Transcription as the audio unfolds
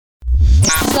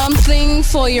Something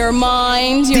for your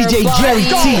mind, your DJ body, Jerry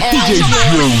T, and DJ your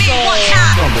soul.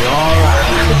 Gonna be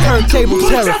alright. The turntable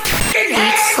terror.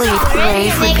 Eat, sleep,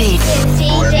 rave, repeat.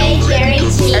 DJ Jerry T.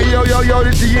 Hey yo,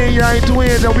 this is the Yin Yang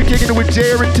Twins, and we kicking it with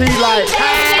Jerry T like.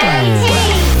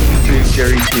 DJ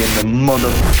Jerry T in the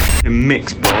motherfucking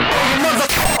mix, bro.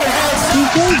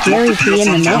 DJ Jerry T in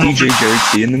the mix. DJ Jerry T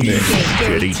in the mix.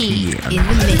 Jerry T in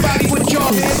the mix.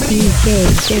 DJ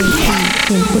Jerry T in the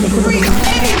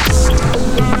mix.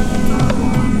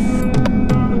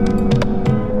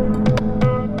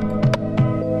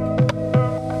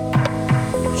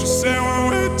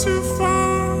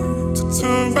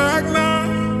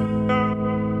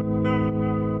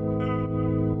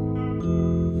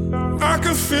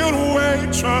 Feel the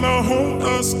weight trying to hold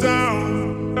us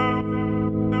down.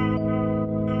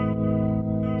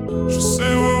 She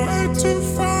said we're way too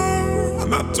far,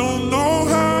 and I don't know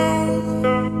how.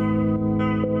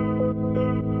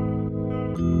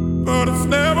 But I've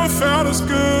never felt as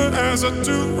good as I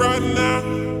do right now.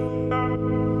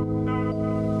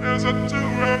 As I do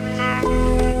right now.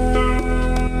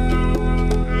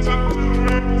 As I do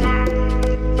right now.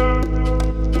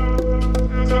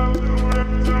 As I do right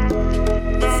now.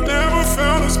 I've never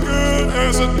felt as good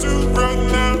as I do right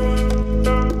now.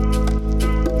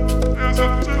 As I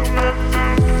do right now.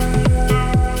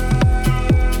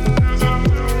 As I do right now. As I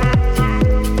do right now.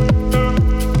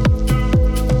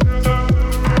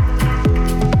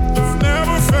 I've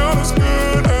never felt as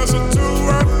good as I do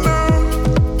right now.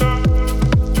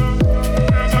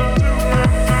 As I do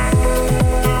right now. As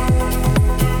I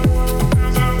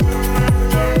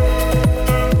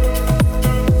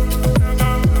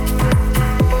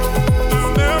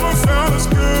do felt as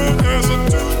good as I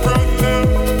do right now.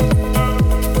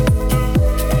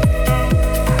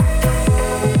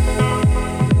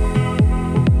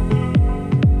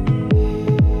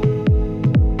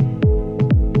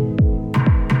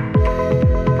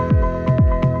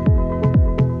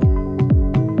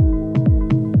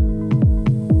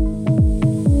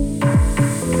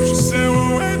 She said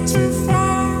we're way too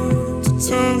far to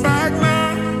turn back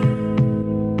now.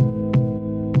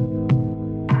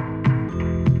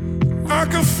 I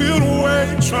can feel the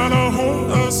weight trying to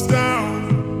hold us down.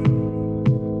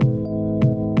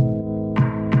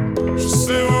 She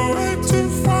said we're way too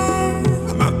far,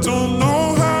 and I don't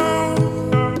know how.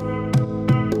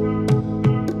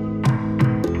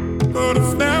 But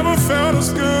I've never felt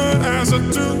as good as I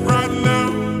do right now.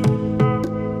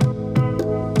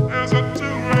 As I do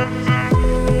right now.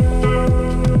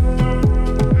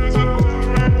 As I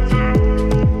do right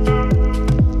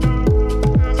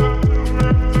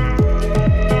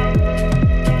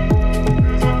now.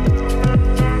 As I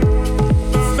do right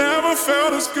now. Never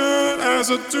felt as good as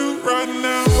I do right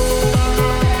now.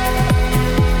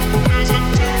 As I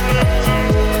do right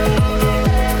now.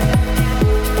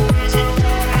 As I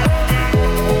do right now.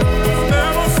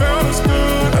 Never felt as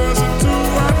good as I do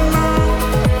right now.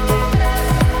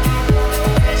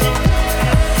 As I do right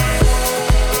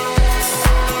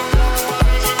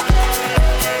now.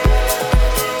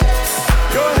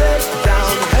 Your head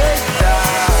down, head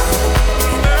down.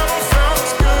 Never felt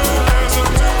as good as I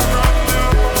do right now.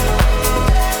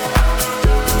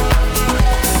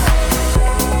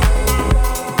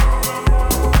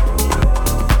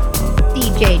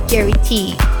 DJ Jerry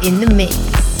T in the mix.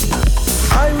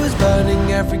 I was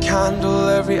burning every candle,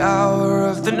 every hour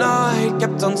of the night.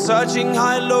 Kept on searching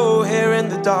high, low, here in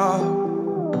the dark.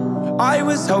 I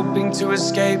was hoping to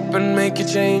escape and make a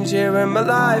change here in my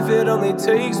life. It only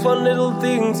takes one little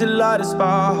thing to light a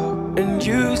spark. And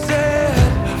you said,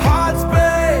 hearts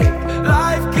break,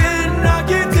 life can knock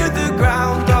you to the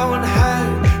ground. Don't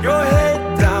hang your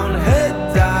head down,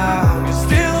 head down. You're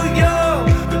still young,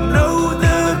 but know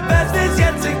the best is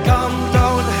yet to come.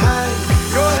 Don't hang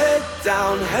your head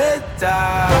down, head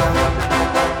down.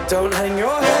 Don't hang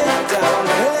your head down,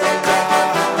 head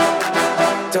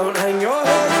down. Don't hang your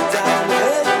head down,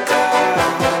 head down.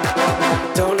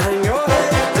 Don't hang your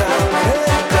head down,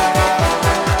 head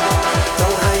down. Don't hang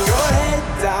your head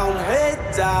down, head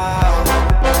down.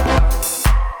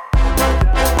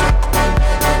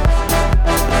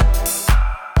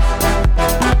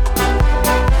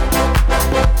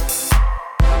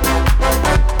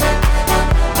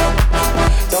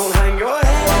 Don't hang your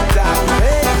head down,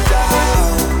 head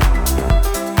down.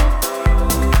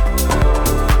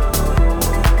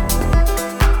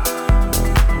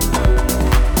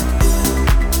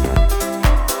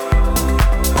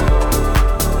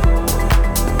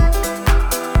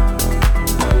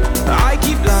 I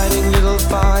keep lighting little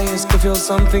fires to feel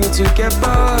something to get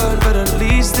burned, but at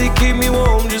least they keep me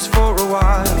warm just for a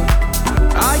while.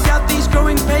 I got these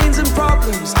growing pains and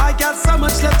problems. I got so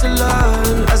much left to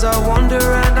learn as I wander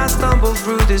and I stumble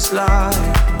through this life.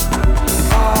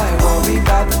 I worry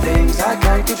about the things I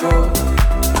can't control.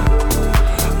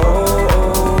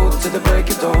 Oh, to the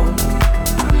break of dawn.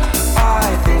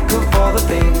 I think of all the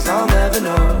things I'll never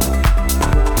know.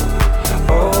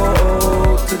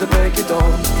 Oh, to the break of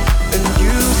dawn. And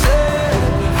you said,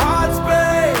 hearts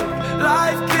break,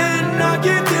 life can knock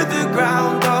you to the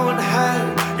ground. Don't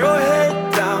hang your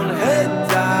head down, head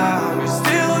down. You're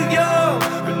still young,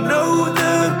 but know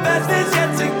the best is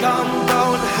yet to come.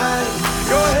 Don't hang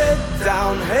your head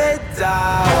down, head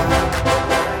down.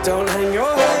 Don't hang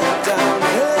your head down,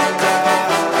 head down.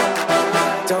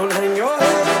 Don't hang your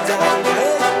head down,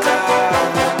 head down.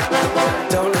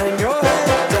 Don't hang your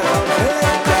head down,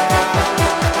 head down.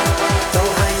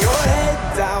 Don't hang your head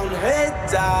down, head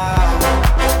down.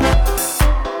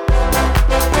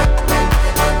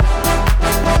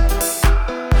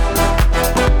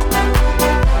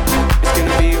 It's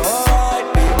gonna be alright,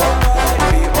 be alright,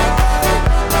 be alright.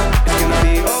 It's gonna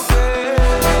be okay.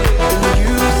 And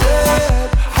you said,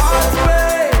 hearts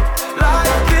break,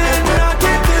 life can knock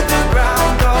you to the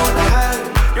ground. Don't hang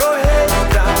your head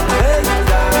down, head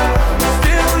down.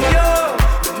 Still young,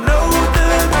 but know the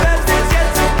best is yet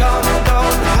to come.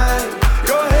 Don't hang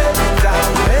your head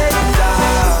down, head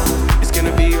down. It's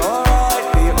gonna be alright,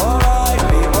 be alright,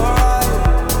 be alright.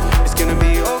 It's gonna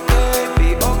be okay, be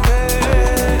okay.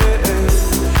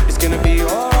 It's gonna be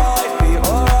alright, be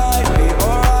alright, be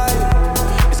alright.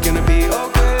 It's gonna be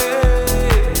okay.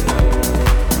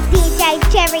 DJ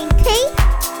Jerry T.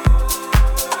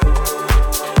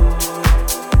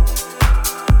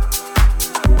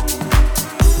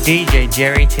 DJ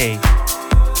Jerry T.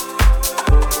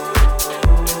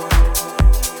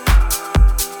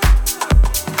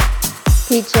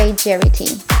 DJ Jerry T.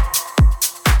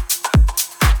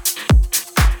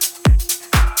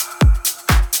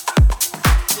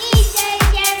 DJ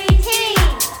Jerry T.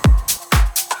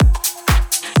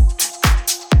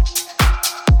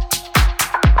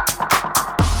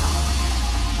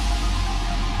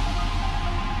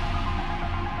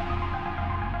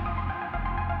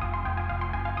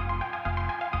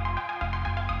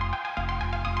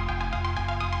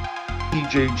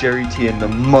 DJ Jerry T in the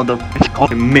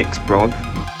motherfucking mix, bro.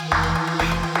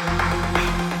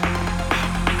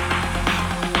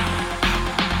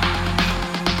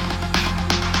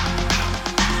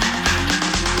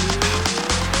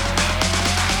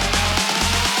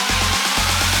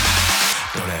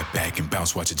 Throw that back and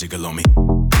bounce, watch it jiggle on me.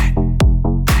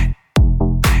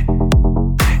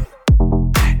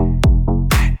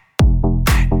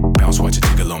 Bounce, watch it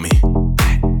jiggle on me.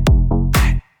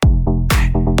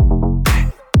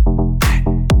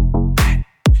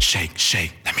 Shake,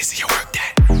 shake, let me see you work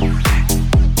that.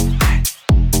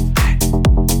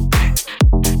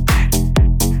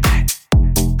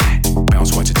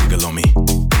 Bounce, watch it jiggle on me.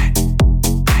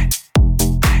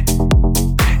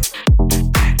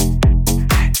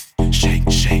 Shake,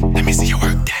 shake, let me see you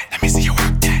work that. Let me see you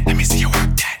work that. Let me see you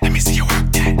work that. Let me see you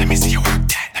work that. Let me see you work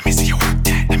that. Let me see you work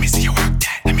that. Let me see you work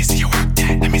that. Let me see you work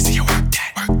that. Let me see you work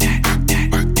that. Work that, work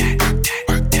that, work that,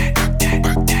 work that,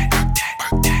 work that,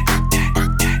 work that,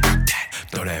 work that, work that.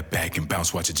 Throw that back and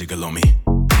bounce, watch it jiggle on me.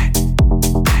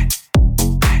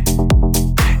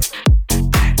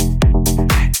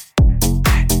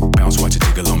 Bounce, watch it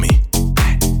jiggle on me.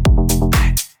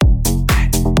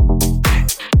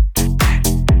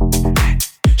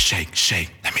 Shake,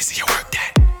 shake, let me see you work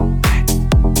that.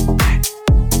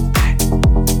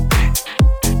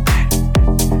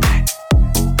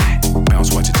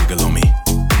 Bounce, watch it jiggle on me.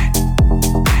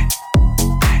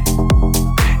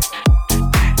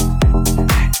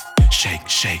 Shake,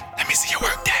 shake, let me see you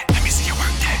work that. Let me see you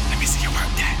work that. Let me see you work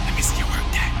that. Let me see you work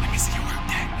that. Let me see you work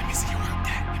that. Let me see you work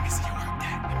that. Let me see you work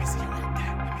that. Let me see you work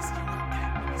that. Let me see you work that.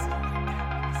 Let me see you work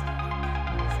that.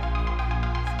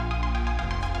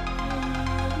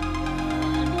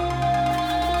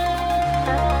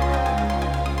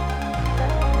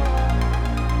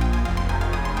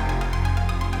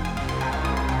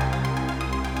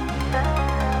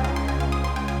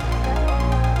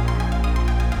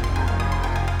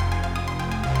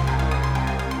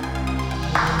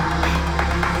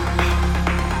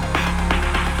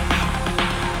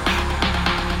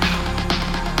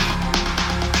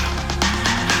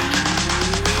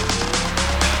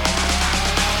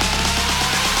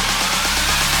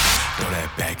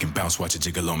 bounce, watch it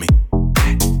jiggle on me.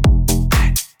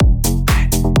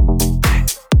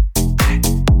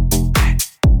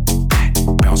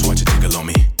 Bounce, watch it jiggle on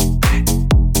me.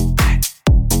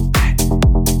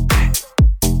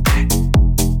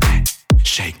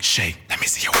 Shake, shake, let me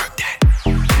see you work that.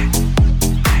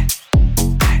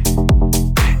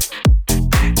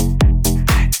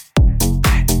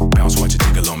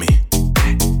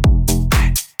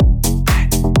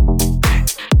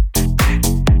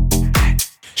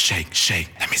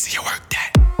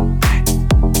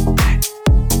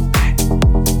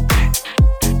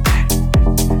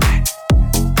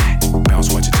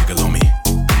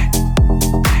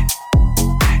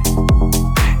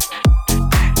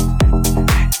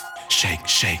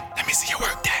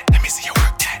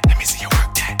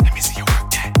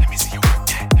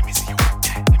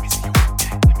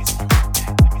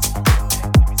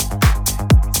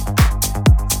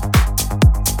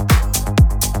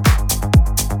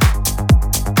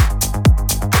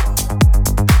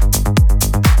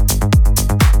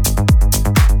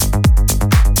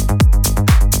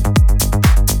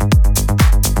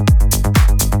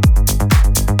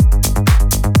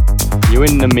 You're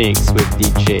in the mix with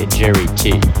DJ Jerry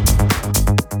T.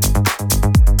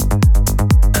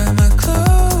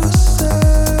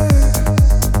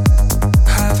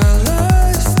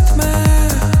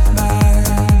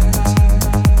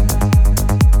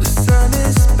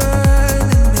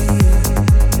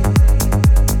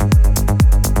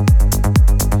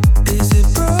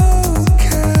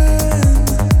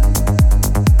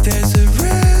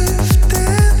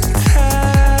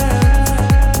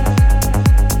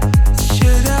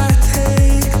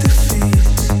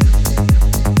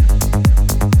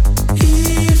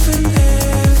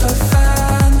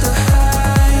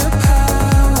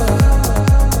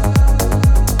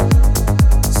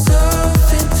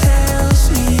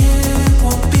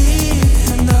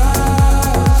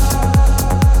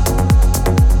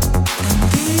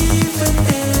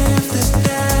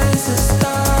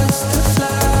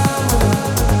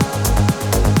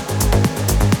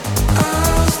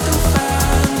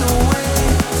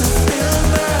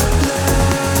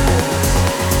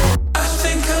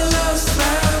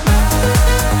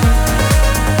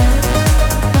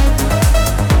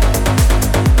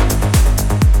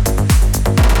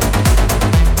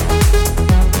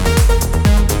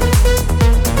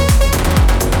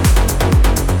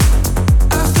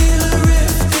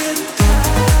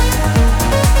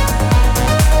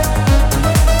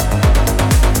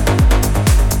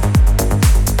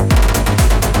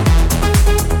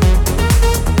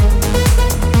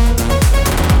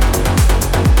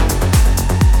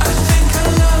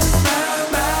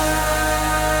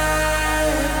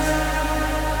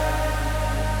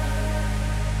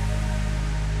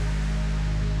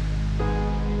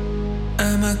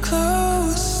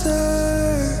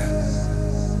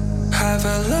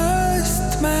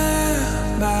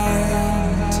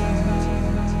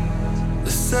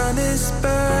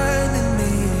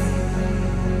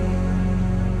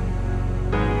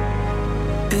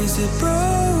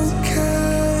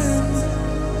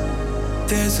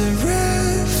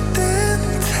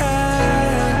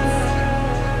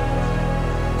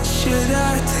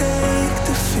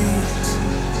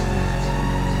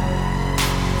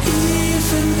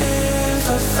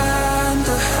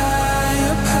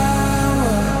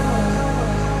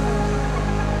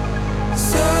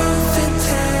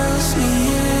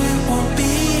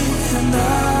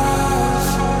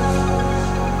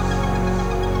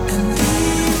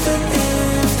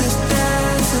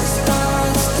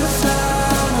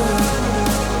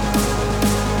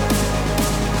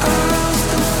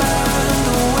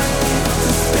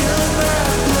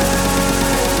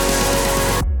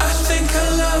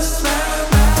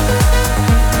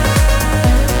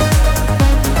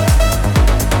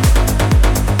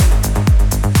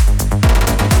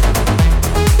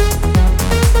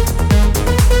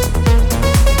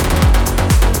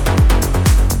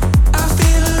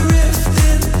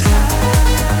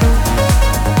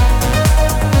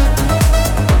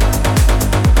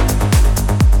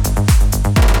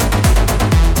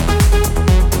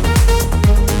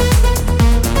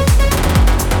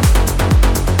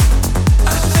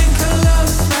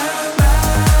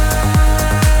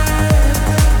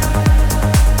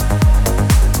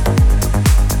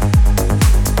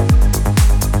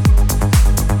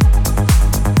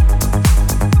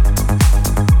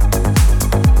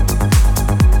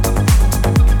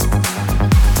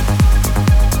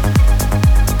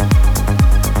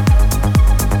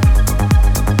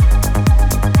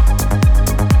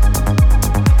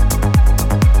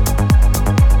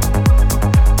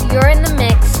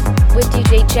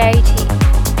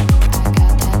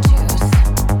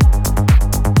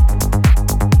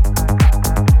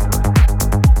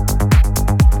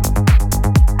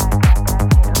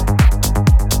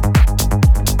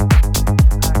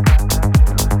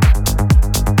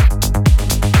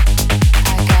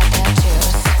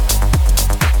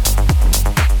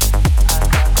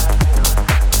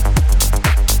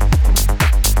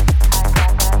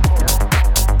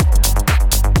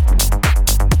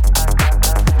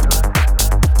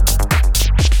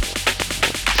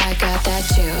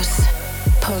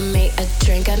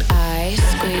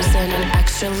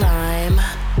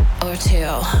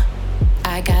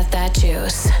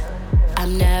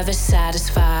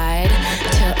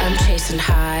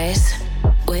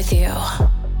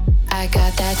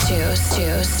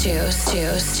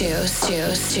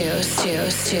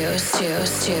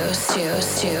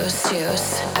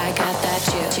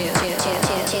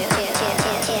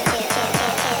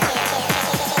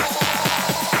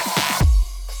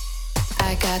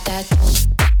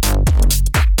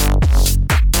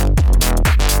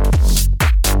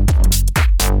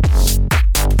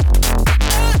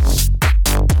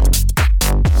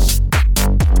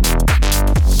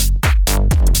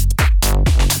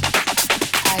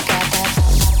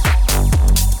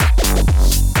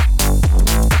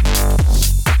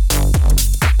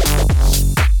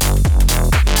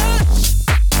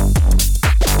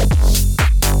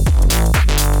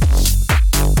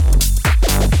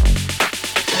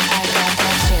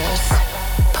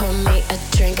 me a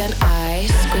drink on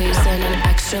ice, squeeze in an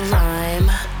extra lime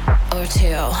or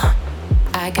two.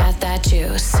 I got that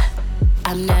juice.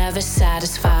 I'm never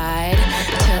satisfied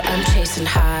till I'm chasing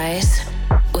highs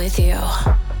with you.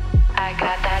 I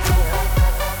got that juice.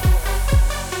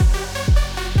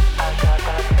 I got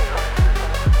that juice.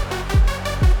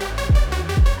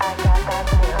 I got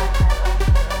that juice.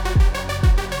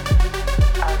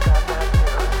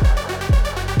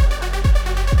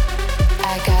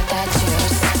 I got that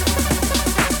juice.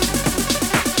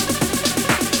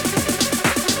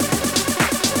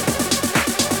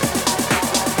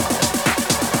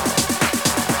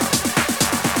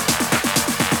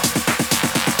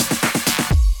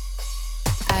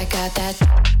 I got that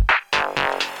juice.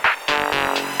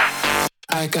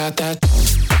 I got that.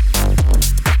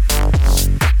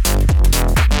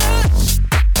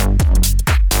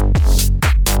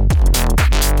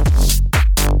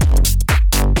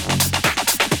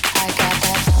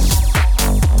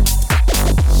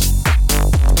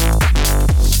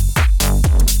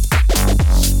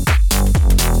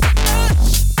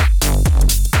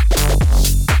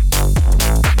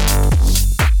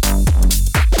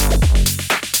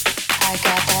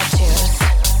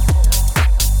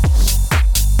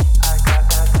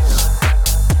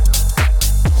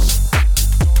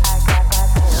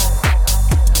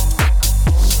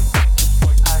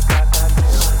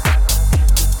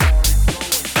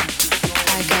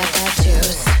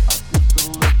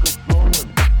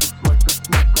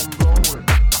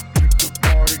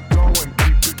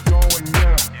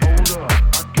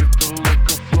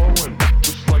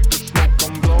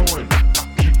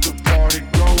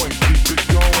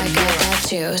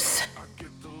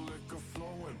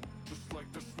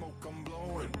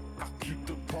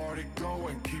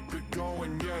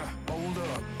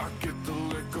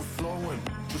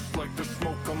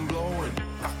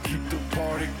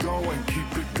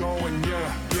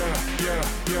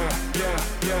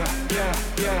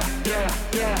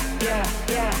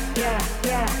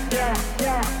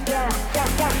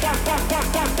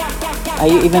 Are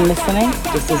you even listening?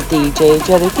 This is DJ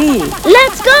Jerry T.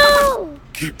 Let's go!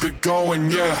 Keep it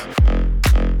going, yeah.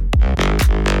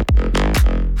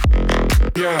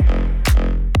 Yeah.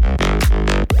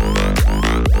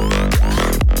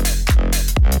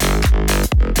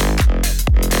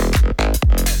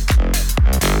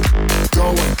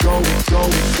 Going, going,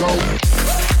 going, going.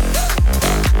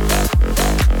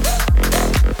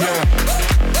 Yeah.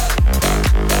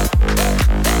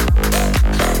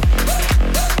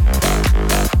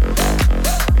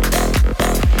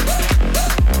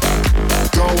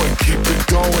 Going, keep it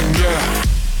going, yeah.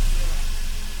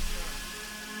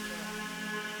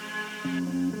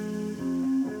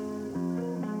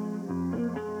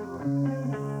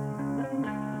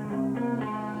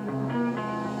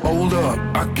 Hold up,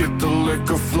 I get the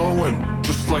liquor flowing,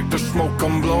 just like the smoke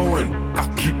I'm blowing. I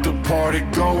keep the party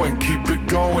going, keep it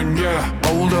going, yeah.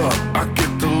 Hold up, I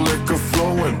get the liquor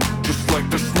flowing, just like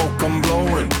the smoke I'm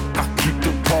blowing. I keep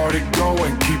the party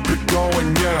going, keep it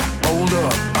going, yeah. Hold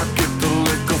up, I get the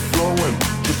liquor flowing,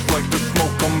 just like the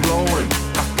smoke I'm blowing.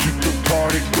 I keep the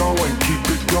party going, keep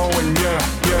it going, yeah,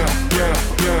 yeah, yeah,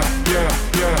 yeah, yeah,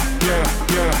 yeah, yeah,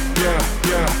 yeah, yeah,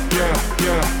 yeah, yeah,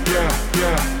 yeah, yeah,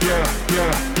 yeah, yeah, yeah,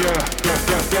 yeah,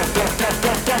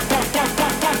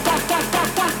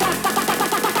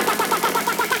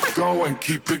 going,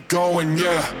 keep it going,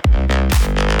 yeah.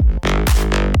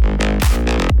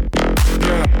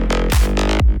 Yeah.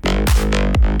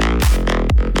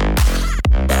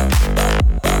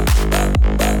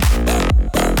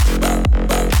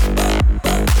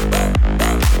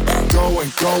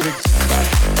 Going, going.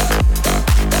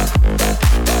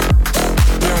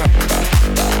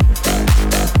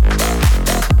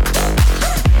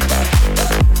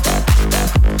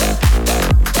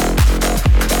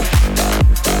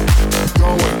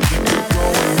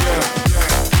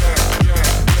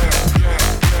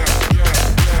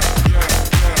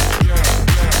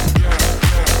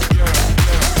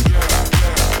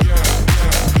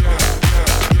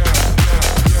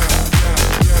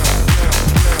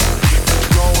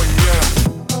 Going, yeah.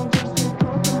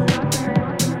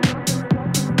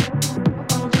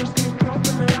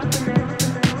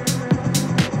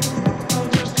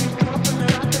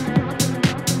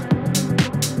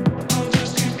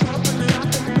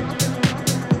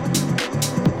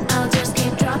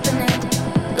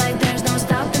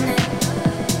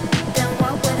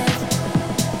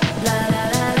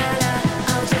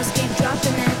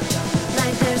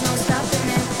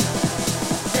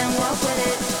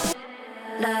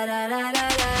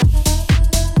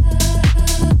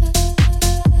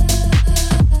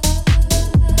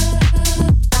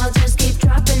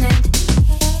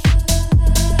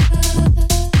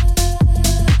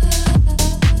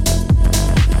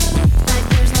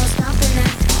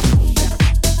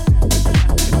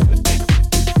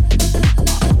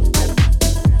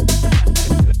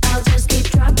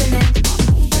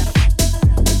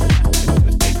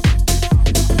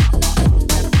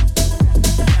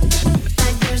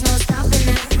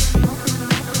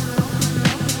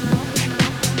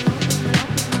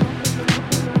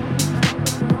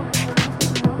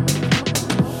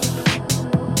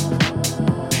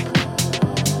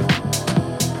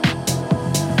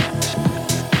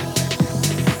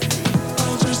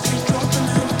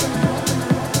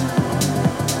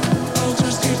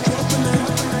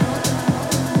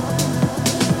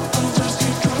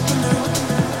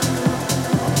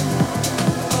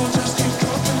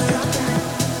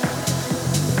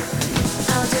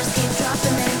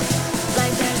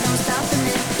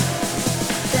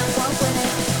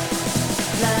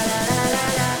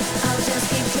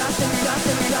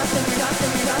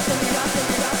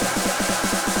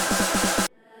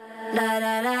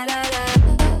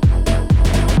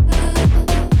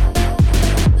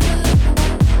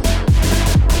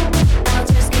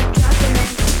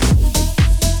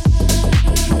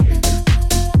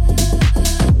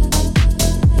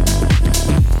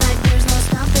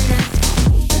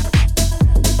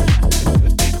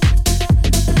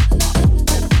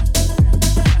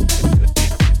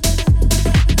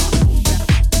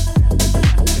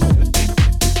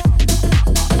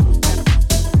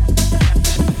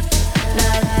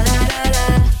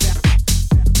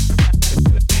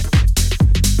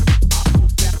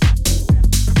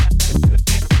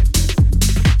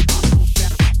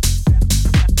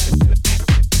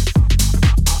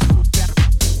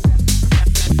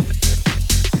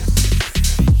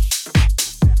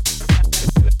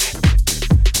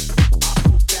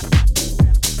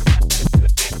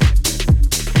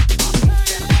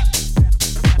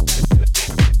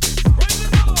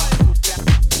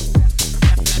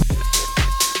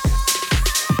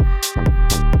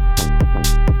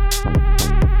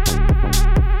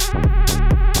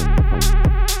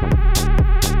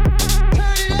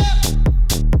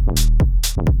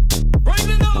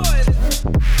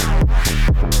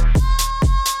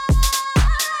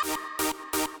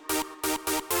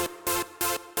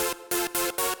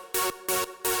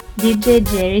 DJ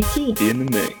Jerry T. In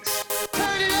the mix.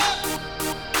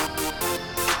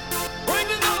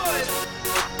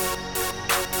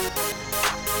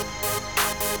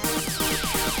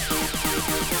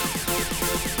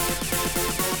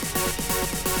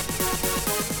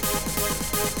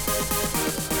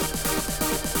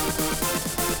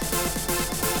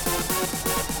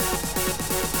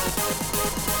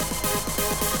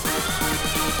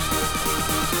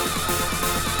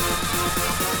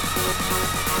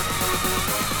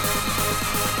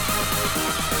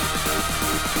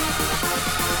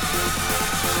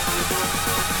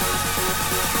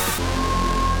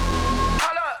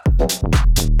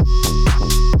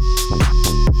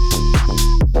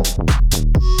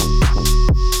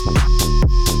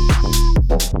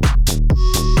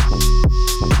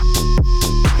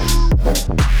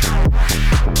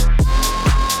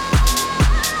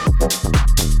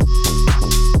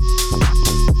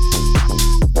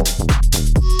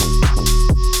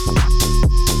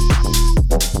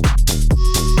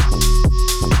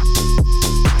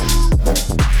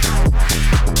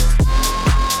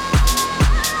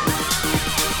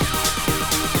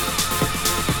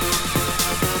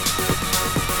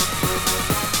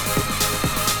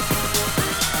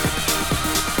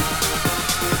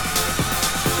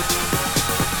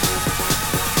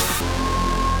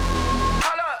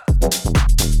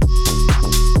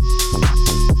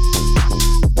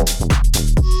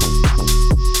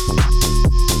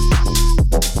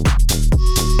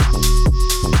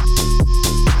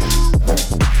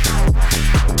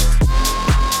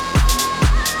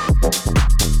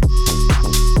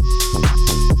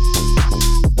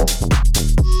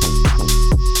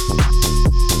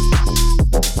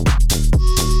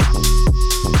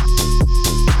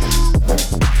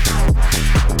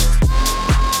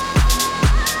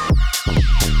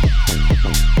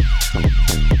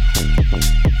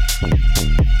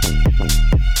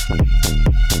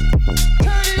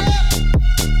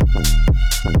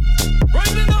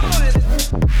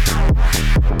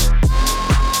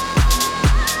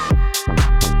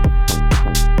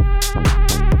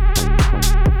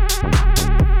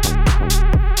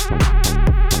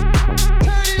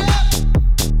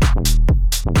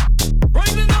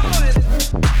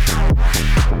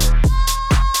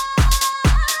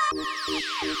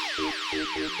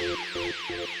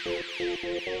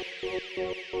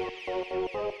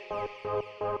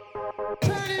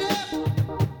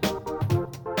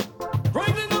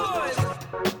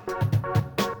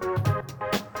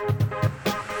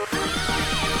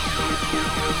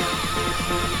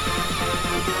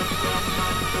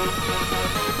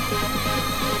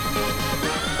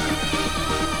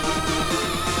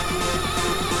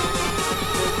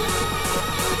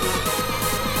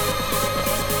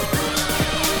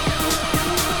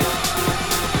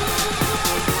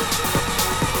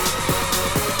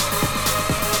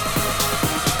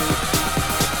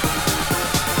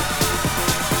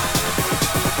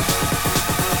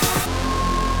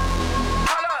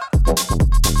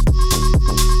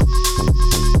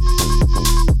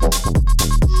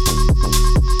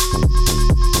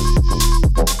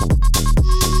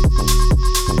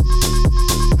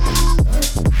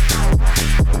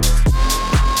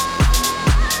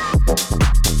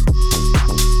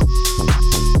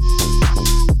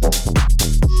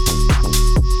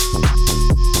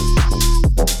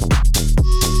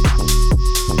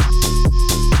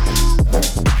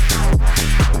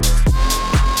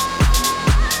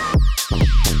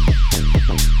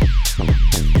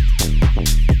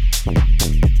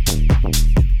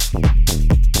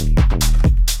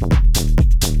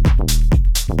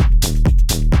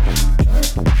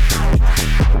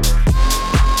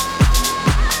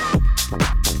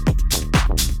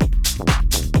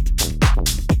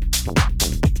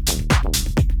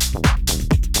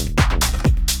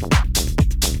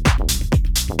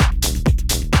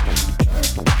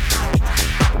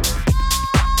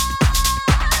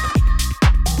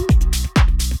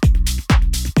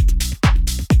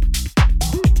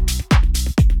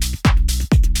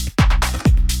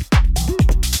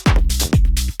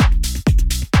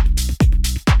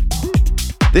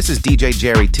 This is DJ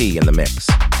Jerry T in the mix.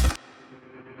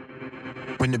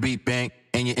 When the beat bang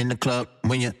and you're in the club,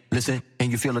 when you listen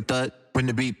and you feel a thud. When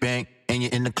the beat bang and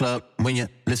you're in the club, when you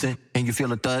listen and you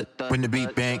feel a thud. When the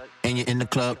beat bang and you're in the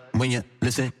club, when you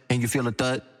listen and you feel a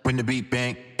thud. When the beat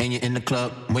bang and you're in the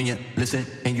club, when you listen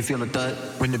and you feel a thud.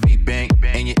 When the beat bang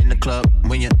and you're in the club,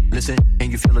 when you listen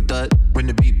and you feel a thud. When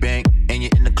the beat bang and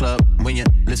you're in the club, when you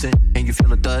listen and you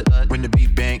feel a thud. When the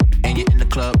beat bang and you're in the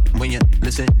club, when you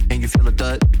listen and you feel a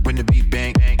thud. When the beat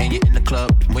bang and you're in the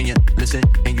club, when you listen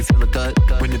and you feel a thud.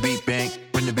 When the beat bang,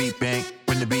 when the beat bang,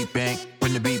 when the beat bang,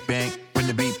 when the beat bang.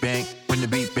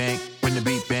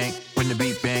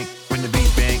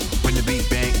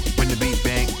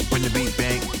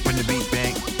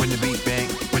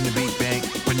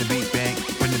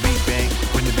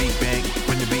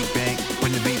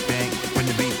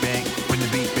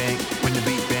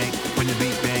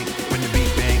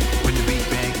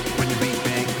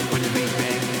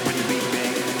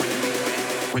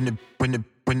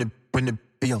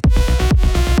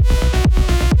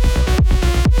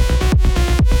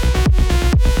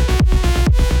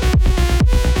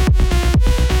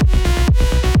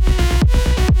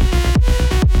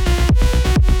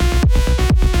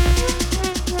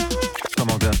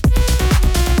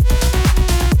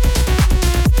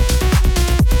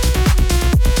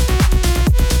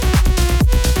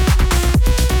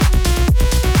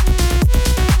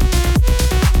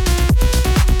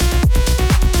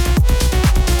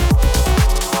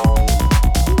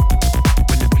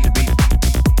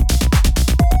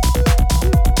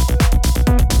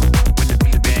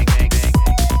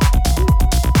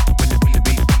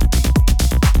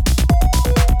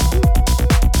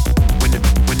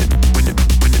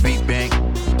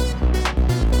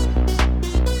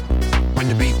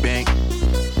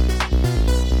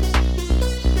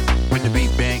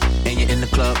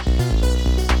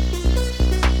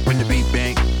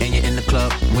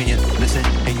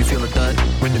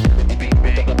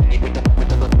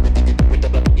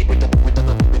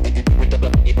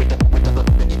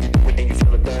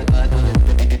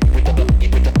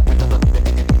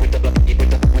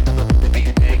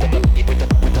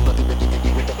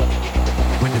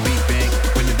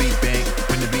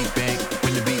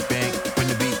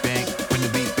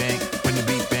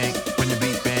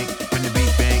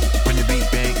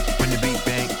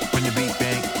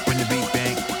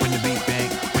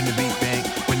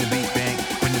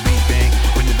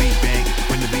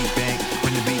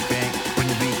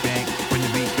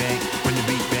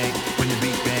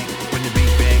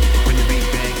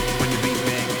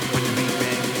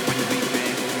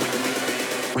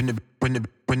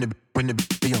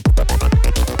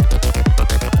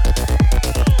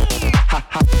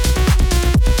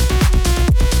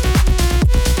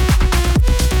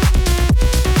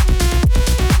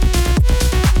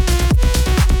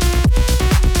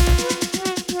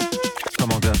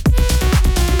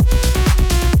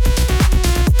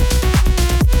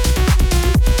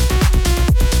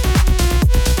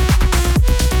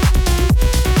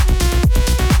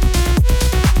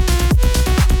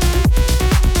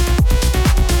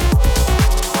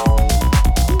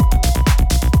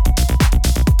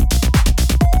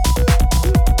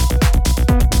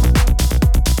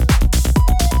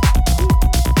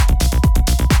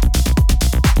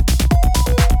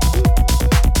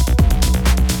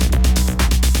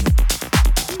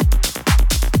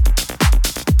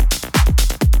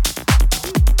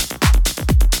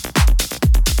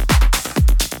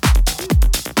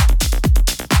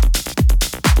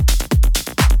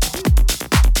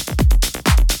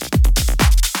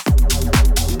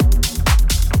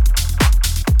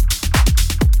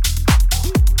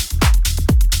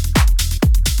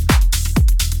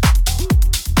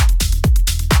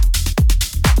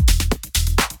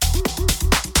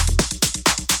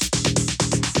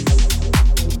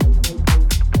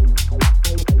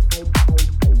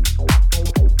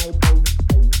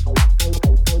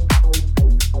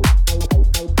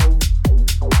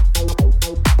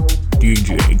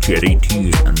 Jerry T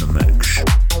in the mix.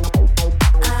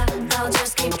 I'll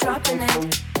just keep dropping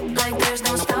it, like there's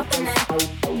no stopping it.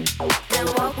 Then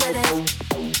walk with it,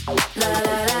 la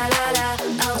la la la la.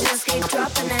 I'll just keep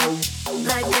dropping it,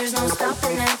 like there's no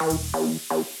stopping it.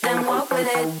 Then walk with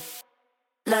it,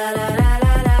 la la la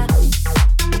la la.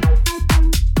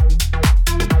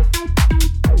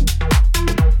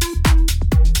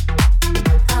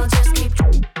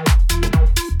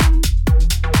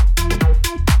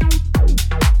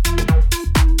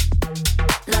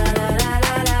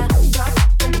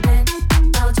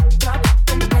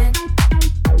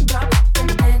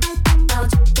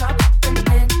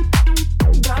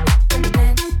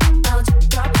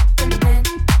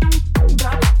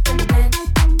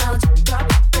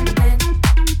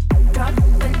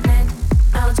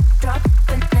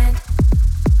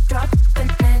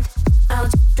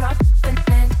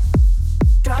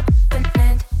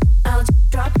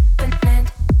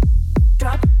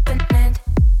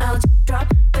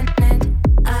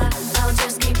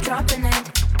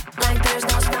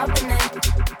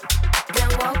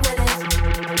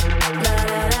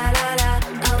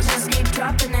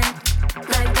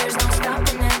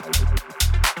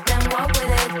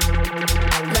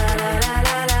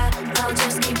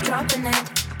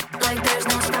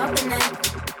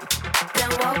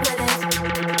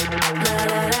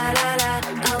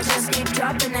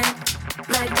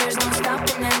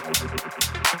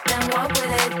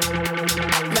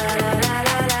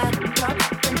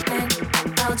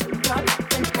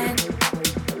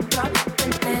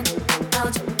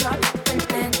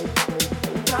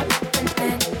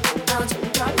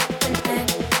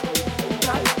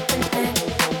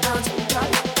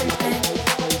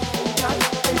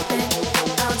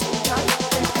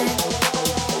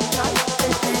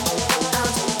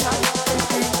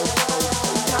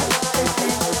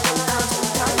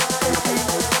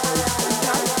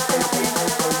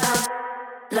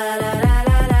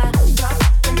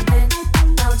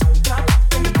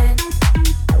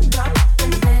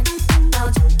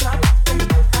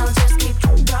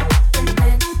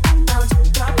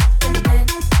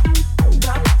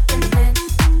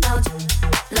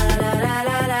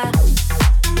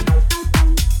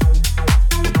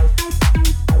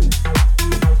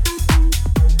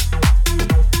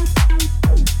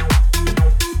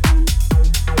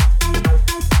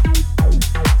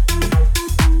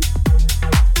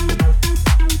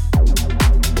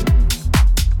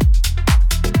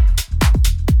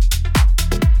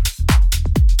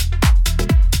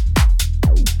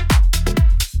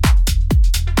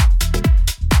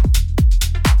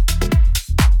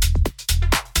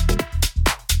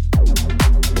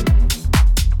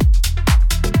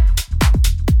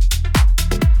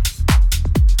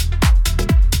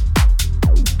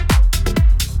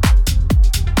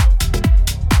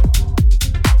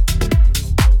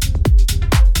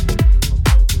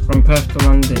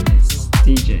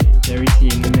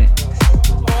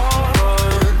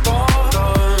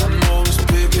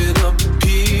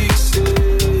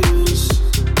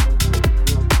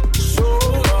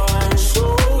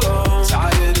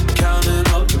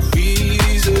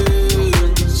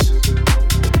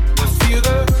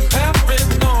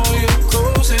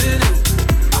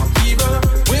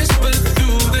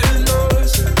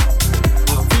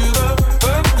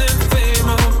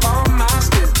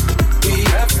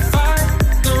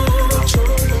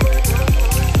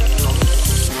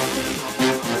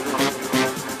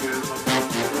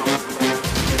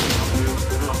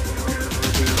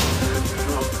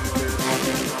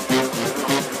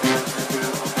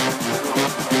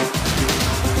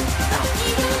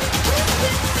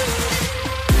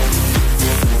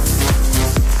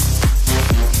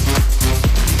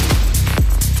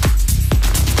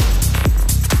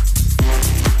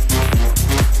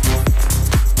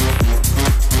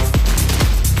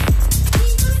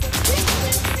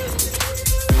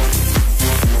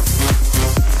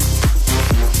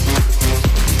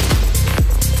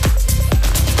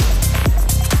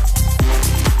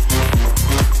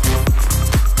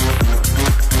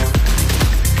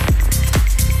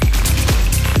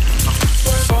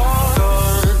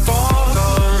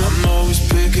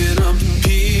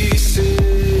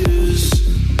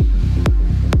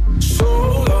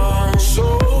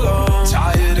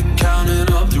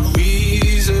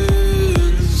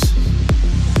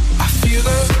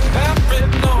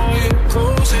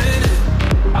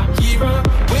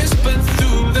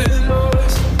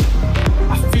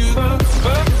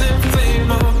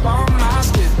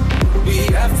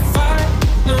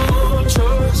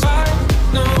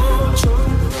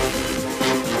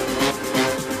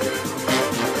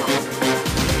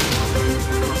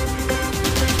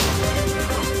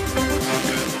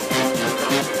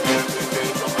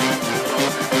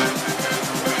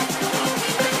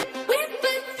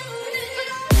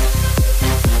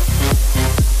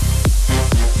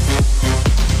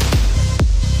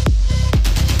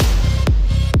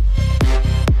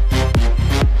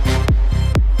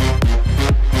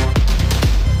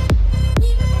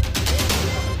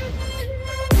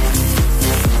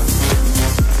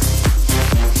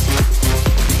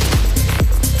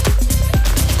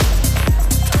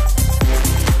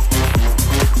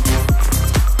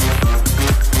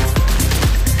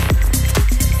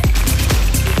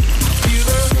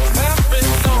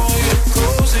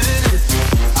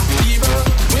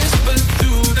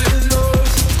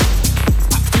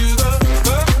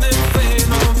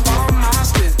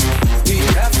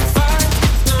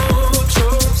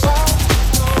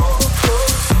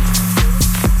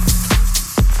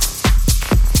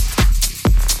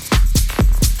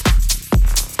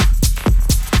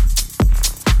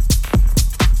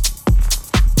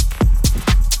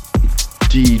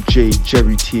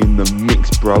 Jerry T in the mix,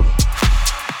 bruv.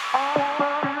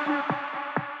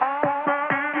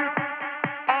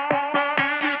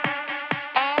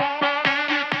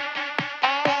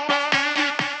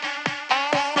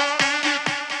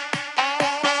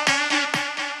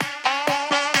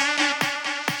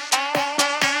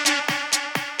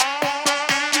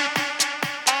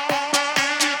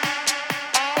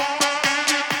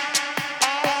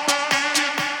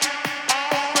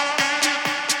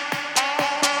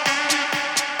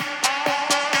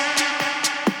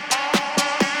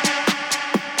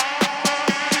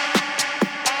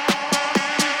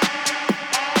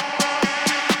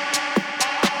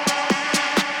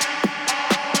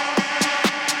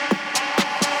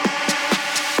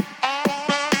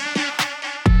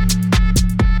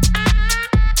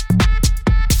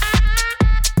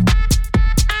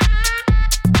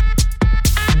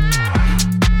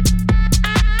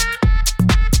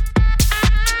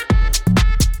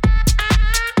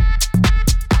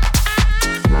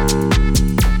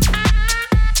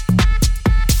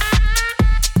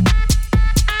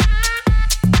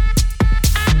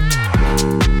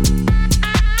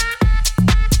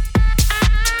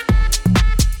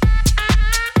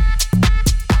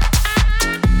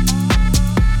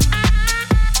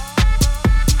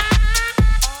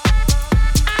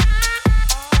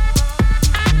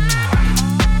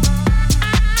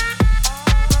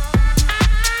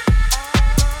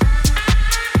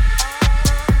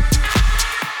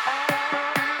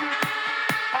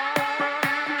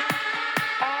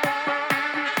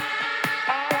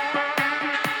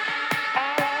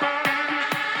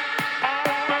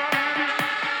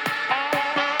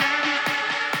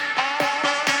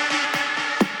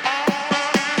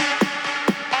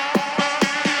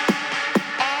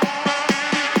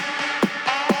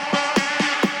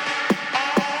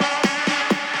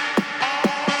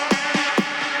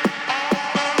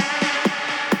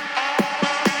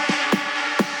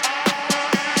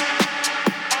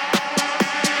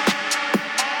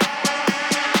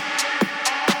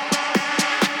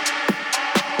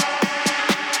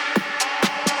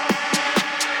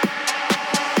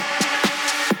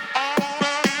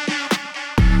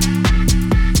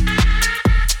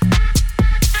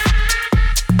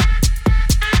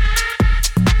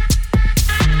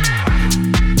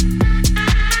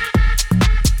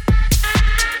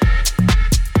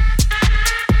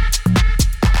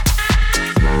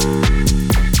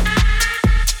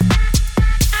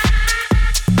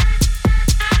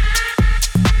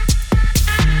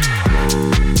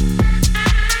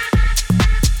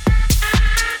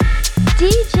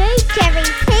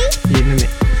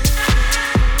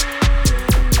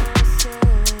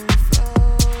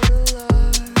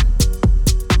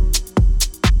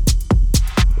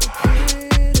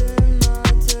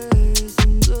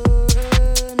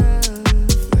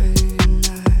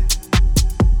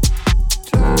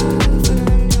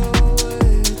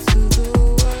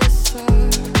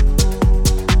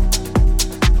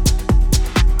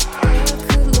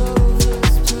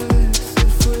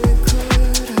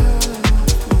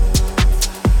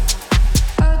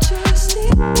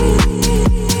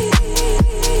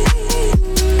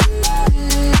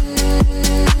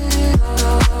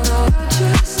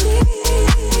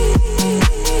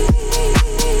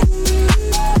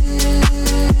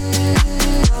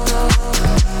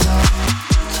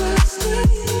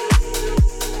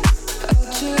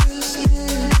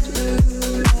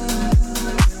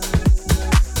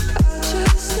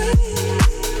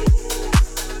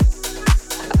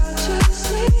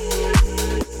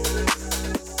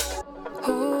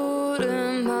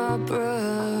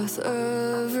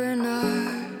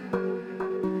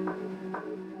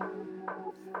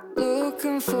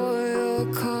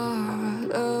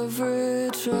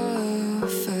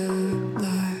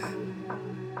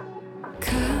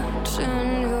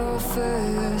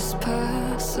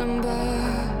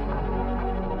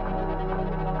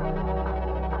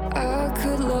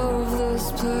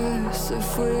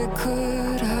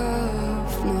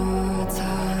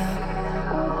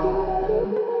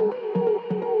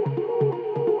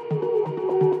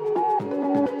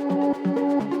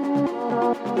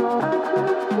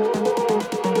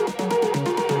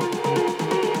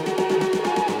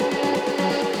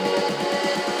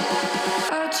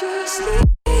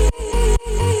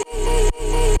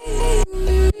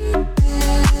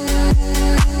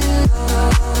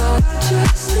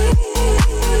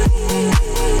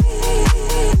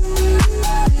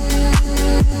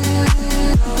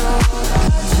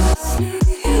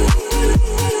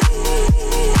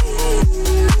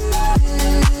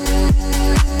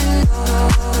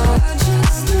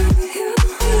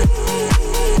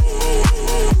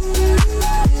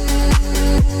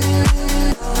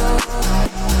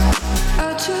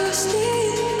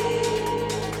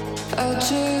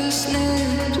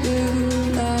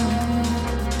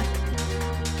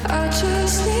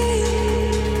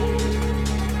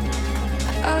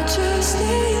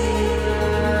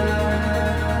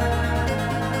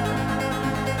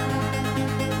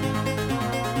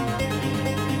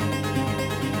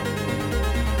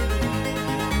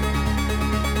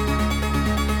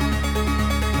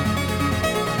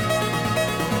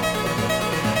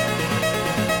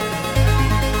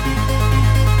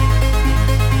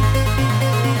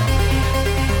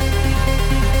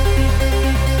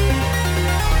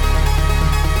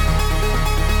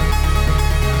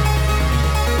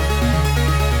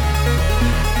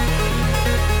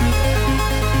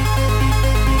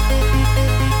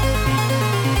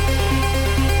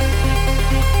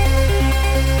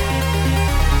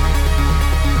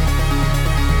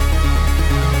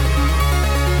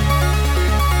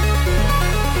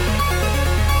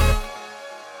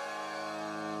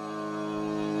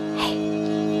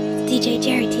 DJ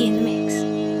Jerry T in the mix.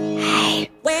 Hey.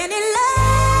 When in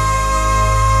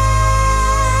love,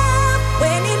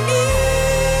 when in need,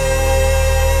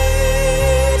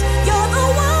 you're the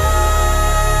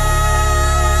one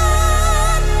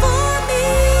for me.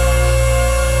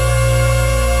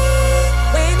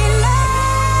 When in love,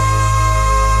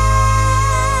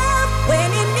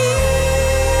 when in need,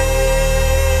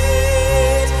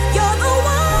 you're the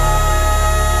one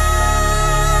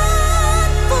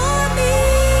for me.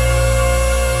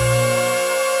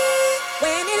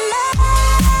 When in love,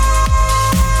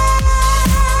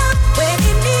 when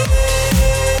in need,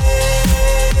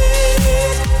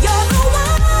 you're the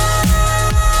one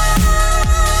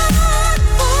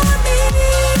for me.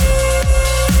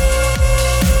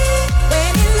 When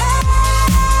in love, when in need, you're the one for me. When in love,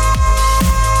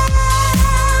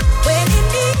 when in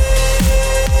need,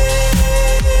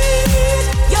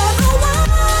 you're the one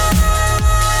for me.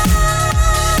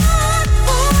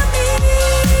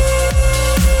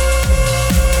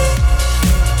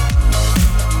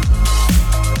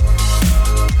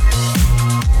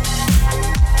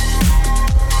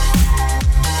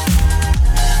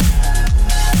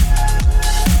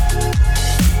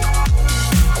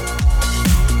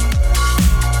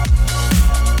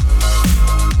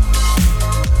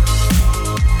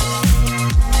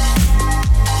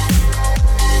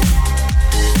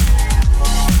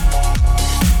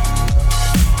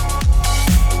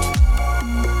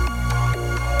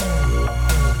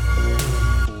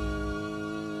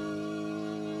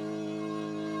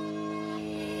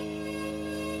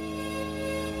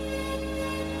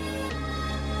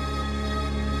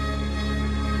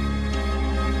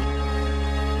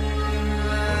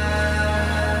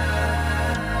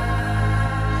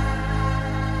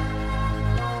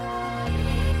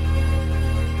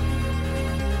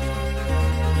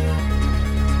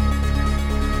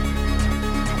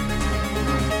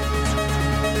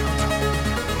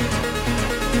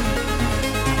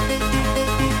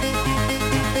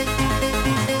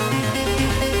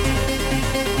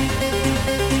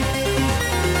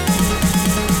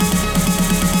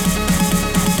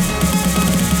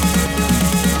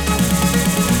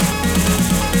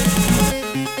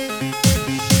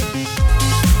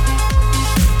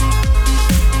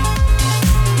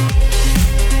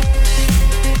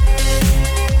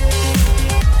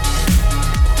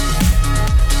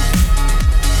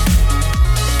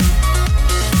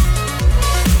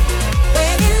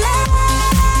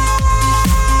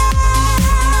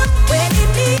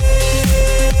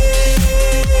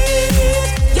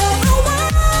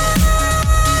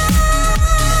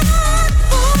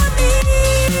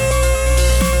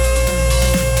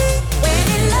 When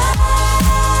in love,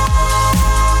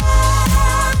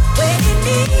 when in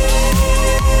need,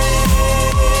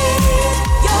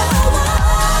 you're the one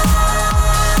for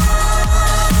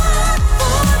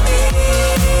me.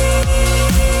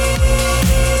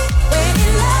 When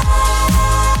in love,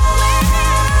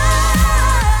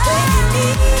 when in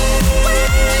need,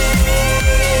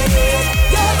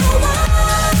 you're the one for me.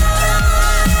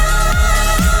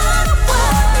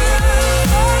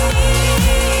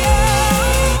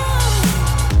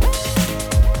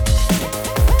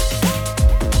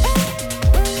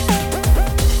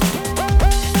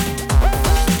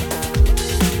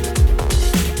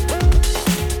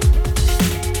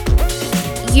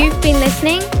 You've been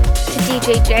listening to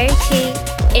DJ Jerry T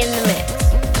in the mix.